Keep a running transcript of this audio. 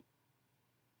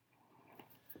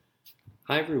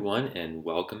Hi, everyone, and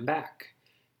welcome back.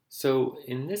 So,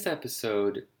 in this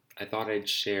episode, I thought I'd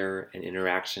share an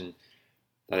interaction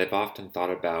that I've often thought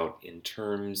about in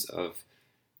terms of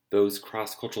those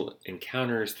cross cultural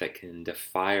encounters that can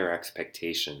defy our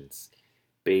expectations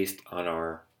based on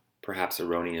our perhaps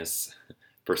erroneous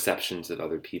perceptions of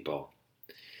other people.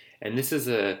 And this is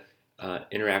a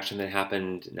interaction that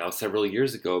happened now several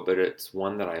years ago, but it's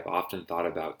one that I've often thought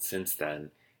about since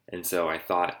then. And so I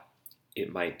thought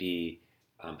it might be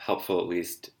helpful, at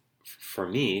least for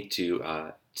me,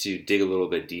 to dig a little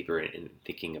bit deeper in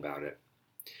thinking about it.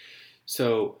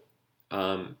 So,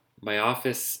 my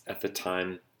office at the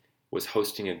time was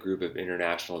hosting a group of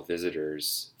international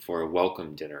visitors for a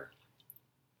welcome dinner.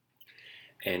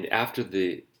 And after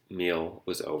the meal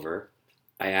was over,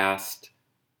 I asked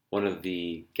one of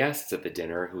the guests at the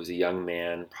dinner, who was a young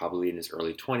man, probably in his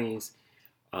early 20s,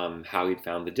 how he'd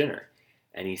found the dinner.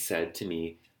 And he said to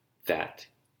me that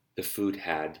the food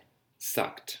had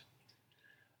sucked.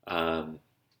 Um,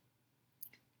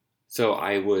 so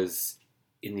I was,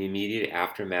 in the immediate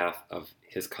aftermath of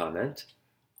his comment,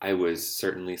 I was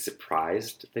certainly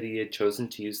surprised that he had chosen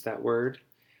to use that word.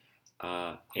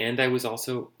 And I was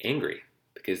also angry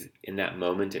because in that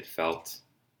moment it felt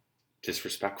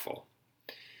disrespectful.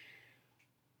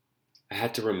 I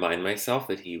had to remind myself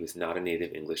that he was not a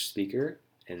native English speaker.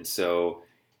 And so,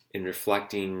 in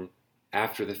reflecting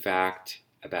after the fact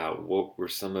about what were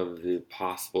some of the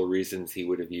possible reasons he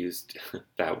would have used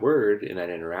that word in that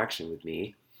interaction with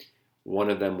me, one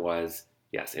of them was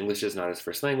yes, English is not his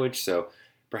first language, so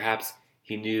perhaps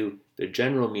he knew the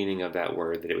general meaning of that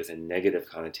word, that it was a negative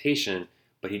connotation,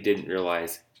 but he didn't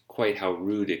realize quite how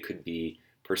rude it could be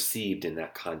perceived in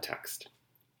that context.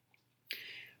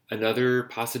 Another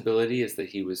possibility is that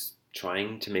he was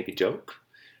trying to make a joke.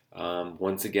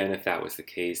 Once again, if that was the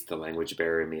case, the language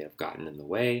barrier may have gotten in the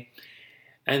way.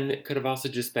 And it could have also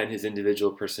just been his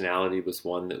individual personality was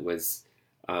one that was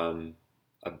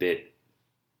a bit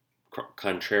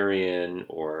contrarian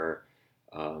or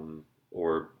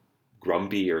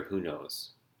grumpy, or who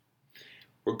knows.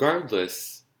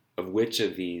 Regardless of which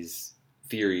of these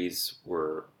theories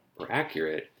were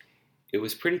accurate, it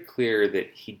was pretty clear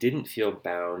that he didn't feel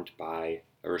bound by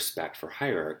a respect for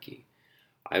hierarchy.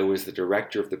 I was the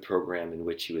director of the program in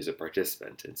which he was a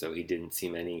participant, and so he didn't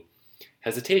seem any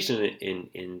hesitation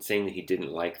in saying that he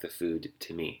didn't like the food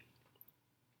to me.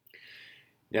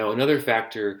 Now, another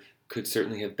factor could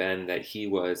certainly have been that he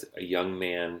was a young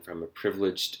man from a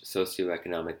privileged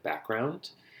socioeconomic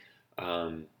background.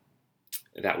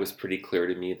 That was pretty clear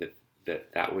to me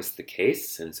that was the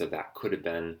case, and so that could have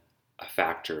been a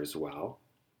factor as well.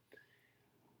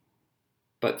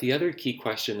 But the other key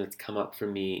question that's come up for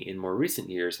me in more recent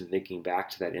years and thinking back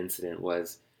to that incident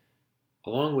was,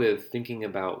 along with thinking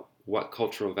about what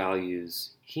cultural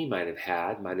values he might have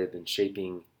been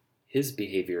shaping his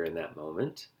behavior in that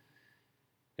moment,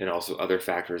 and also other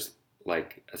factors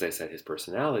like, as I said, his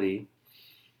personality,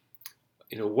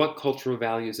 what cultural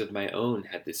values of my own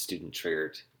had this student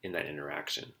triggered in that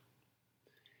interaction?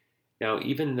 Now,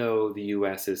 even though the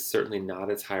US is certainly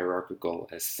not as hierarchical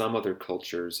as some other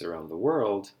cultures around the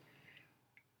world,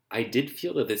 I did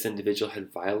feel that this individual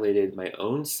had violated my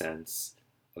own sense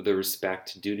of the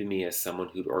respect due to me as someone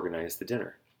who'd organized the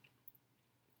dinner.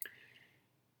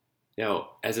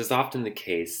 Now, as is often the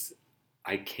case,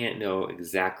 I can't know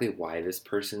exactly why this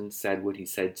person said what he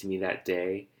said to me that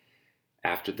day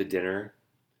after the dinner,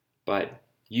 but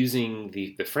using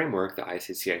the framework, the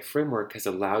ICCI framework, has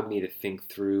allowed me to think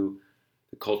through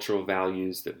the cultural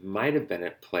values that might have been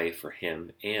at play for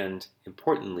him and,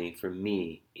 importantly, for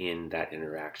me in that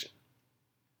interaction.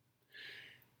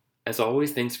 As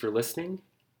always, thanks for listening,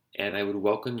 and I would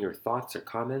welcome your thoughts or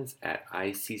comments at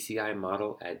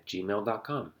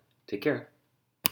iccimodel@gmail.com. Take care.